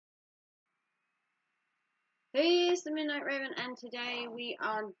Here's the Midnight Raven, and today we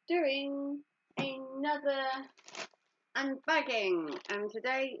are doing another unbagging, and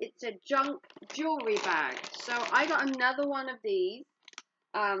today it's a junk jewelry bag. So I got another one of these,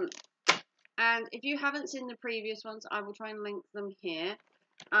 and if you haven't seen the previous ones, I will try and link them here.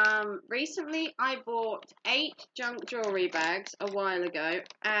 Recently I bought 8 junk jewelry bags a while ago,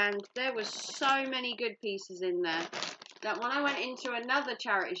 and there was so many good pieces in there that when I went into another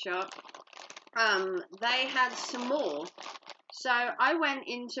charity shop, they had some more. So I went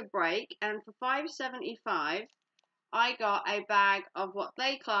into break, and for $5.75 I got a bag of what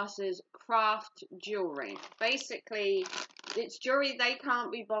they class as craft jewelry. Basically, it's jewelry they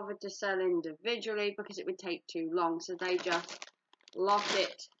can't be bothered to sell individually because it would take too long, so they just lock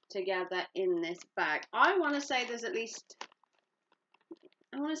it together in this bag. I want to say there's at least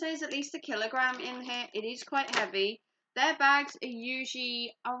a kilogram in here. It is quite heavy. Their bags are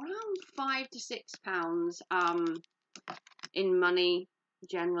usually around £5 to £6 in money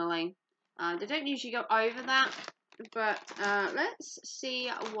generally. They don't usually go over that, but let's see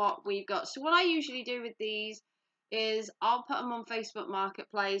what we've got. So what I usually do with these is I'll put them on Facebook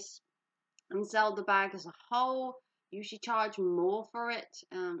Marketplace and sell the bag as a whole. Usually charge more for it,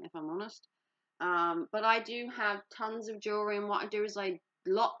 if I'm honest. But I do have tons of jewelry, and what I do is I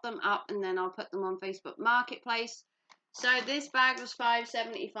lock them up and then I'll put them on Facebook Marketplace. So this bag was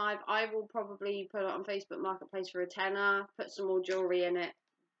 $5.75. I will probably put it on Facebook Marketplace for a tenner, put some more jewelry in it,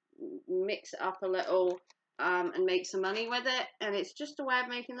 mix it up a little, and make some money with it. And it's just a way of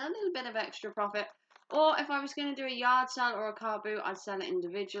making a little bit of extra profit. Or if I was going to do a yard sale or a car boot, I'd sell it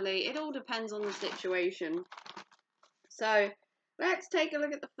individually. It all depends on the situation. So let's take a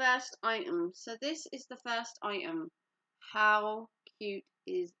look at the first item. So this is the first item. How cute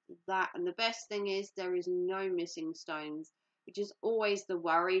is that? And the best thing is there is no missing stones, which is always the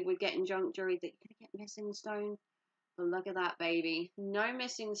worry with getting junk jewelry, that you're going to get missing stones. But look at that, baby. No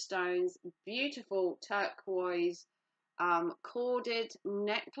missing stones. Beautiful turquoise corded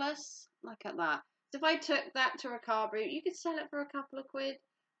necklace. Look at that. So if I took that to a car boot, you could sell it for a couple of quid.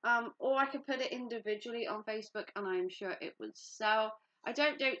 Or I could put it individually on Facebook and I'm sure it would sell. I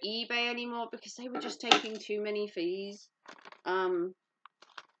don't do eBay anymore because they were just taking too many fees.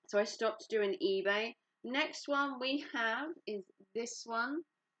 So I stopped doing eBay. Next one we have is this one.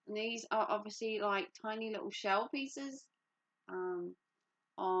 And these are obviously like tiny little shell pieces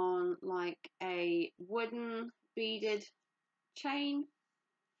on like a wooden beaded chain.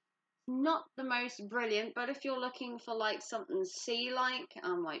 Not the most brilliant, but if you're looking for like something sea-like,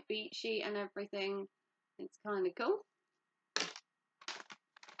 like beachy and everything, it's kind of cool.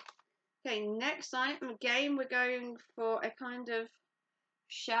 Okay, next item, again we're going for a kind of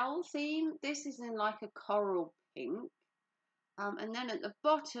shell theme. This is in like a coral pink, and then at the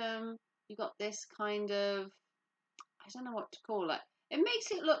bottom you got this kind of, I don't know what to call it. It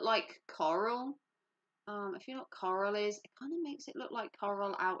makes it look like coral. If you know what coral is, it kind of makes it look like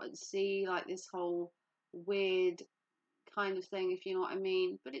coral out at sea, like this whole weird kind of thing, if you know what I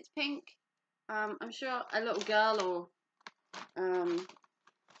mean. But it's pink. I'm sure a little girl or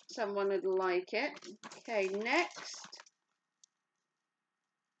someone would like it. Okay, next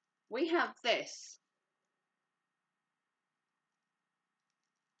we have this.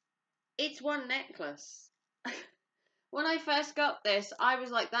 It's one necklace. When I first got this, I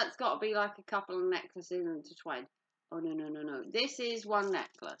was like, that's got to be like a couple of necklaces intertwined. Oh, no, no, no, no. This is one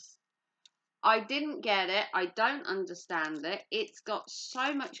necklace. I didn't get it. I don't understand it. It's got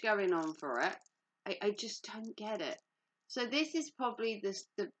so much going on for it. I just don't get it. So this is probably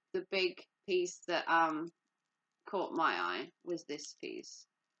the big piece that caught my eye, was this piece.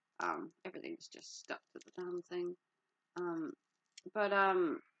 Everything's just stuck to the damn thing. But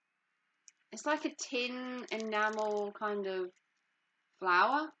it's like a tin enamel kind of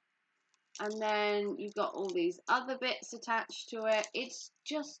flower. And then you've got all these other bits attached to it. It's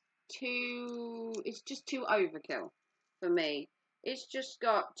just too overkill for me. It's just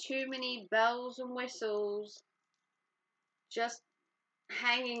got too many bells and whistles just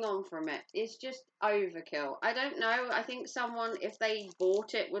hanging on from it. It's just overkill. I don't know. I think someone, if they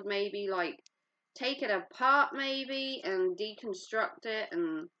bought it, would maybe like take it apart maybe and deconstruct it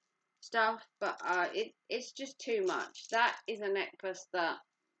and stuff, but it's just too much. That is a necklace that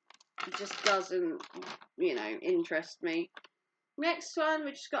just doesn't, interest me. Next one, we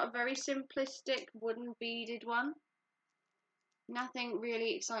just got a very simplistic wooden beaded one. Nothing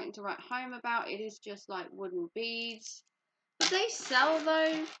really exciting to write home about. It is just like wooden beads. But they sell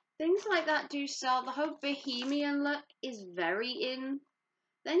though. Things like that do sell. The whole bohemian look is very in.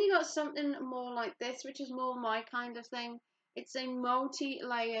 Then you got something more like this, which is more my kind of thing. It's a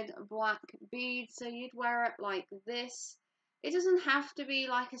multi-layered black bead, so you'd wear it like this. It doesn't have to be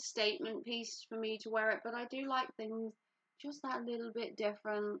like a statement piece for me to wear it, but I do like things just that little bit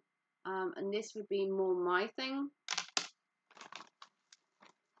different, and this would be more my thing.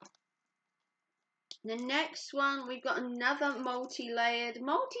 The next one, we've got another multi-layered.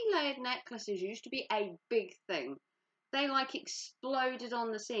 Multi-layered necklaces used to be a big thing. They like exploded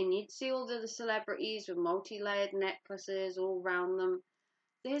on the scene. You'd see all of the celebrities with multi-layered necklaces all around them.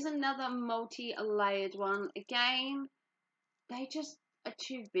 There's another multi-layered one. Again, they just are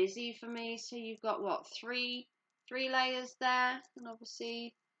too busy for me. So you've got what, three layers there, and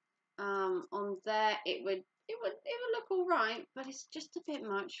obviously on there it would look all right, but it's just a bit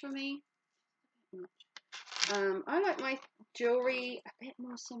much for me. I like my jewelry a bit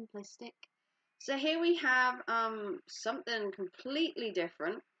more simplistic. So here we have something completely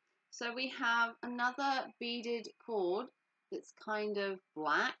different. So we have another beaded cord that's kind of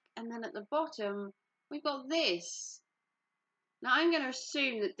black, and then at the bottom we've got this. Now I'm going to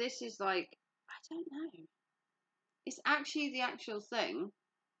assume that this is like, I don't know, it's actually the actual thing,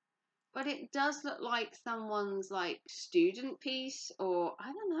 but it does look like someone's like student piece, or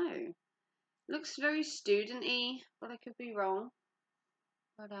I don't know. Looks very student-y, but I could be wrong.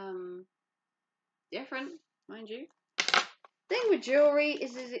 But different, mind you. Thing with jewelry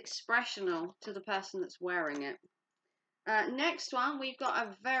is it's expressional to the person that's wearing it. Next one, we've got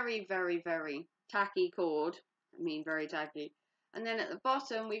a very, very, very tacky cord. I mean, very tacky. And then at the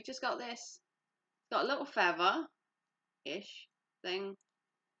bottom, we've just got this. It's got a little feather-ish thing.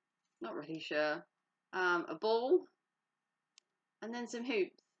 Not really sure. A ball. And then some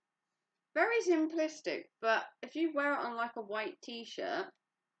hoops. Very simplistic, but if you wear it on like a white t-shirt,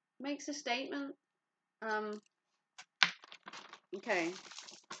 makes a statement. Okay.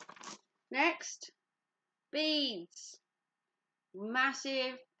 Next, beads.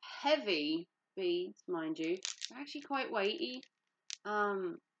 Massive, heavy beads, mind you. They're actually quite weighty.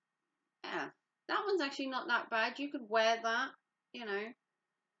 Yeah, that one's actually not that bad. You could wear that, you know.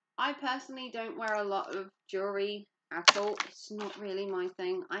 I personally don't wear a lot of jewelry at all. It's not really my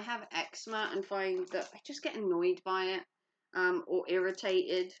thing. I have eczema and find that I just get annoyed by it, or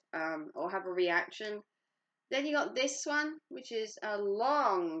irritated, or have a reaction. Then you got this one, which is a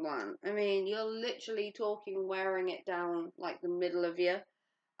long one. I mean, you're literally talking wearing it down like the middle of you.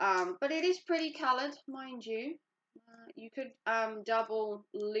 But it is pretty coloured, mind you. You could double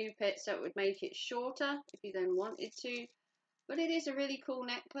loop it so it would make it shorter if you then wanted to. But it is a really cool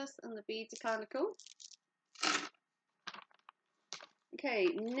necklace and the beads are kind of cool. Okay,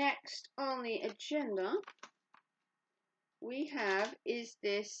 next on the agenda we have is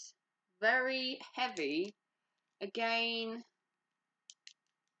this very heavy, again,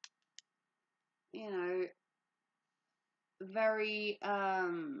 you know, very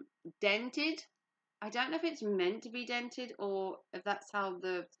dented. I don't know if it's meant to be dented or if that's how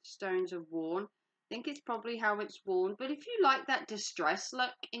the stones are worn. I think it's probably how it's worn. But if you like that distress look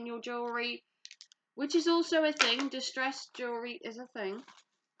in your jewelry, which is also a thing, distressed jewelry is a thing.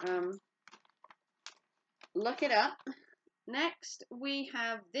 Look it up. Next, we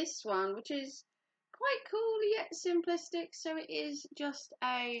have this one, which is quite cool yet simplistic. So it is just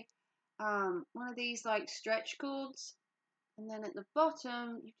a one of these like stretch cords, and then at the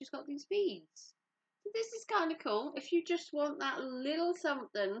bottom you've just got these beads. So this is kind of cool if you just want that little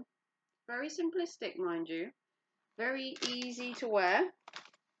something. Very simplistic, mind you. Very easy to wear.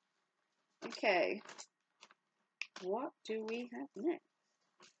 Okay, what do we have next?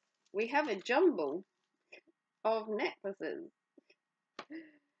 We have a jumble of necklaces.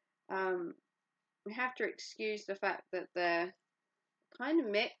 We have to excuse the fact that they're kind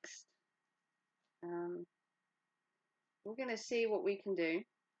of mixed. We're going to see what we can do.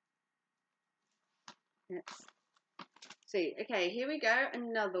 Let's see. Okay, here we go.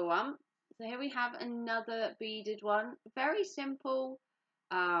 Another one. So here we have another beaded one. Very simple,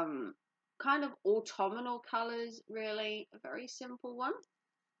 kind of autumnal colours, really. A very simple one.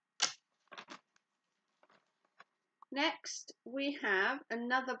 Next, we have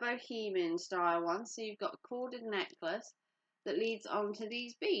another bohemian style one. So you've got a corded necklace that leads onto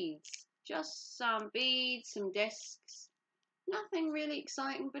these beads. Just some beads, some discs. Nothing really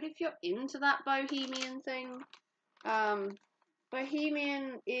exciting, but if you're into that bohemian thing,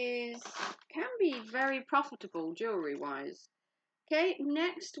 bohemian can be very profitable jewelry wise. Okay,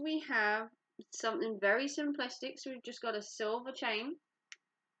 next we have something very simplistic. So we've just got a silver chain,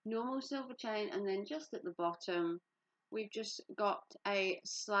 normal silver chain, and then just at the bottom we've just got a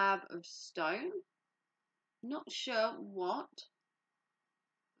slab of stone. Not sure what.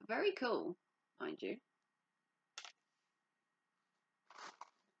 Very cool, mind you.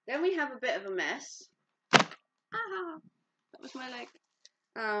 Then we have a bit of a mess. Ah, that was my leg.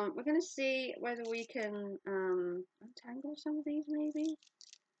 We're going to see whether we can untangle some of these maybe.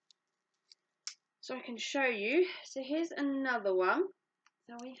 So I can show you. So here's another one.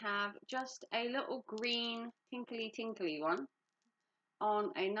 So we have just a little green tinkly one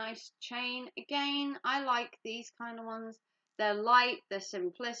on a nice chain. Again, I like these kind of ones. They're light, they're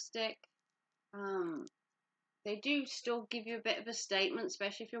simplistic. They do still give you a bit of a statement,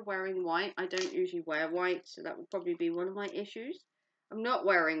 especially if you're wearing white. I don't usually wear white, so that would probably be one of my issues. I'm not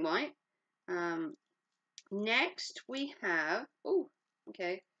wearing white. Next we have, oh,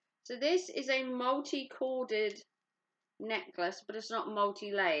 okay. So this is a multi-corded necklace, but it's not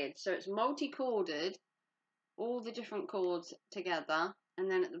multi-layered. So it's multi-corded, all the different cords together, and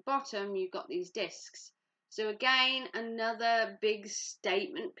then at the bottom you've got these discs. So again, another big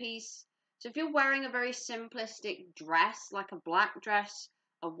statement piece. So if you're wearing a very simplistic dress, like a black dress,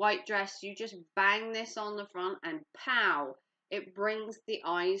 a white dress, you just bang this on the front and pow, it brings the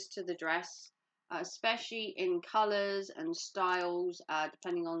eyes to the dress, especially in colors and styles,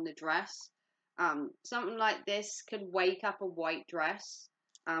 depending on the dress. Something like this could wake up a white dress.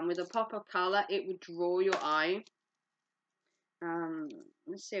 With a pop of color, it would draw your eye.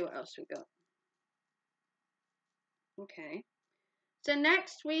 Let's see what else we got. Okay. So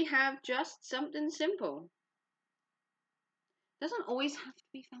next we have just something simple. Doesn't always have to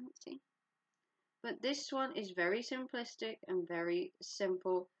be fancy. But this one is very simplistic and very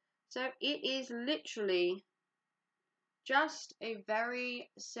simple. So it is literally just a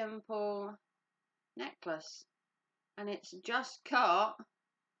very simple necklace. And it's just got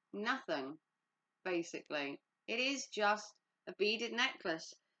nothing, basically. It is just a beaded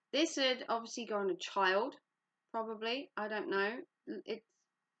necklace. This would obviously go on a child, probably. I don't know. It's,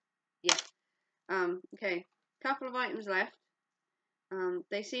 yeah. Okay. Couple of items left.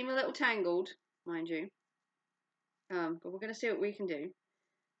 They seem a little tangled, mind you. But we're going to see what we can do.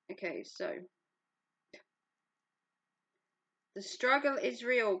 Okay, so. The struggle is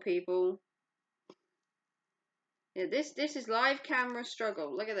real, people. Yeah, this is live camera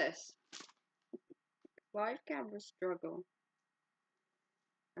struggle. Look at this. Live camera struggle.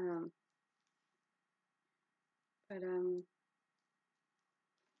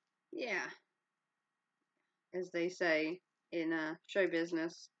 Yeah, as they say in show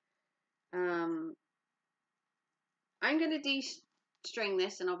business. I'm going to de-string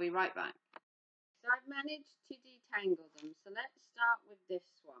this and I'll be right back. So I've managed to detangle them. So let's start with this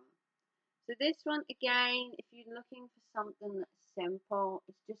one. So this one, again, if you're looking for something that's simple,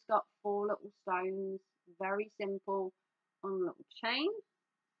 it's just got 4 little stones, very simple, on a little chain.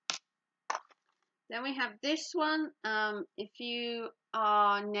 Then we have this one. If you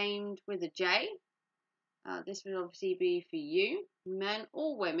are named with a J, this would obviously be for you, men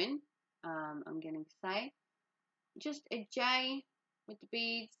or women, I'm going to say. Just a J with the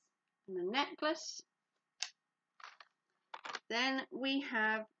beads and the necklace. Then we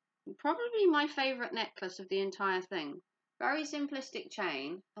have probably my favourite necklace of the entire thing. Very simplistic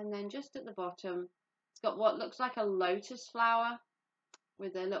chain, and then just at the bottom, it's got what looks like a lotus flower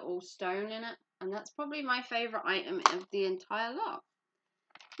with a little stone in it, and that's probably my favourite item of the entire lot.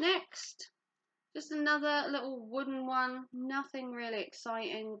 Next, just another little wooden one, nothing really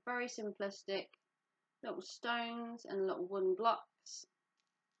exciting, very simplistic, little stones and little wooden blocks.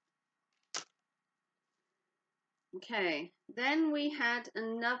 Okay, then we had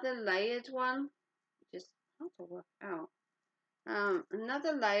another layered one, just how to work out.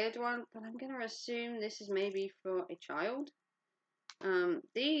 Another layered one, but I'm going to assume this is maybe for a child.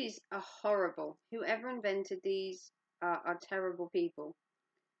 These are horrible. Whoever invented these are terrible people.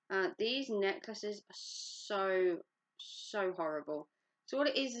 These necklaces are so horrible. So what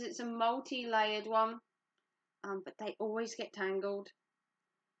it is it's a multi-layered one, but they always get tangled.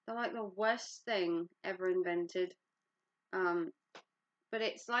 They're like the worst thing ever invented. But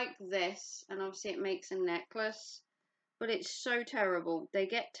it's like this, and obviously it makes a necklace, but it's so terrible. They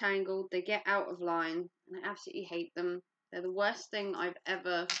get tangled, they get out of line, and I absolutely hate them. They're the worst thing I've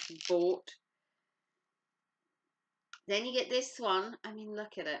ever bought. Then you get this one. I mean,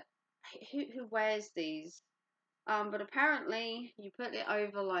 look at it. Who wears these? But apparently you put it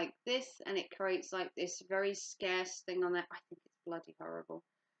over like this, and it creates like this very scarce thing on it. I think it's bloody horrible.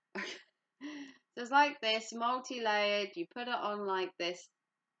 So it's like this, multi-layered. You put it on like this.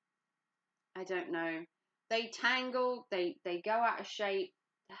 I don't know. They tangle. They go out of shape.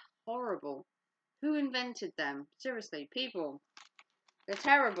 They're horrible. Who invented them? Seriously, people. They're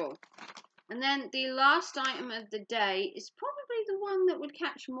terrible. And then the last item of the day is probably the one that would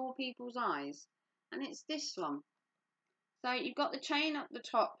catch more people's eyes. And it's this one. So you've got the chain up the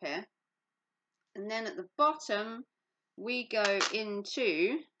top here, and then at the bottom we go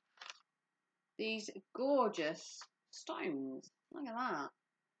into these gorgeous stones. Look at that.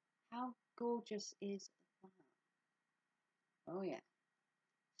 How gorgeous is that? Oh yeah.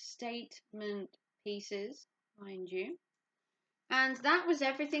 Statement pieces, mind you. And that was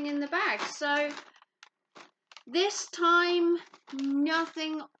everything in the bag. So this time,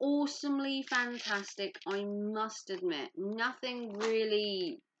 nothing awesomely fantastic, I must admit. Nothing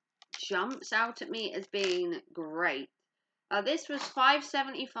really jumps out at me as being great. This was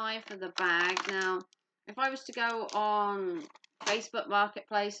 $5.75 for the bag. Now, if I was to go on Facebook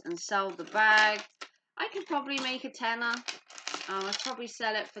Marketplace and sell the bag, I could probably make a tenner. I'd probably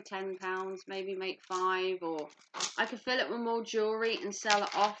sell it for £10, maybe make 5, or I could fill it with more jewellery and sell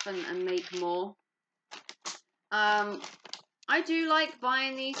it off and make more. I do like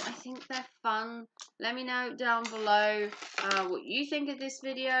buying these. I think they're fun. Let me know down below what you think of this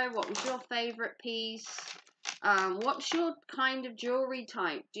video. What was your favourite piece? What's your kind of jewellery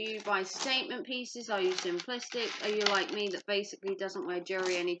type? Do you buy statement pieces? Are you simplistic? Are you like me that basically doesn't wear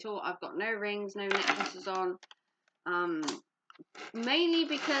jewellery any at all? I've got no rings, no necklaces on. Mainly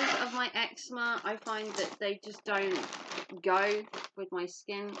because of my eczema. I find that they just don't go with my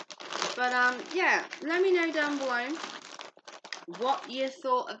skin. But yeah, let me know down below what you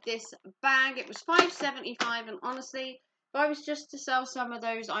thought of this bag. It was $5.75, and honestly, if I was just to sell some of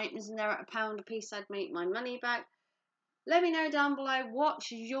those items and they're at £1 a piece, I'd make my money back. Let me know down below,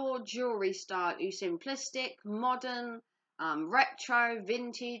 what's your jewellery style? Are you simplistic, modern, retro,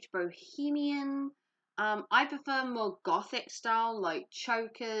 vintage, bohemian? I prefer more gothic style, like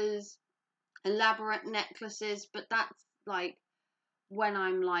chokers, elaborate necklaces, but that's like when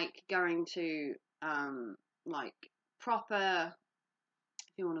I'm like going to like proper,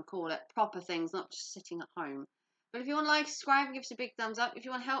 if you want to call it, proper things, not just sitting at home. But if you want to like, subscribe, and give us a big thumbs up. If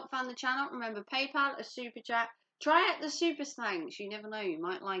you want to help fund the channel, remember PayPal, a super chat. Try out the super thanks. You never know, you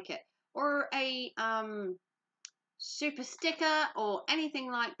might like it. Or a super sticker or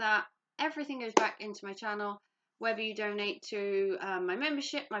anything like that. Everything goes back into my channel. Whether you donate to my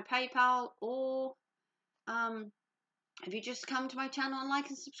membership, my PayPal, or if you just come to my channel and like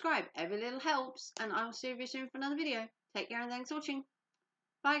and subscribe. Every little helps. And I will see you soon for another video. Take care and thanks for watching.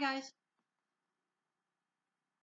 Bye guys.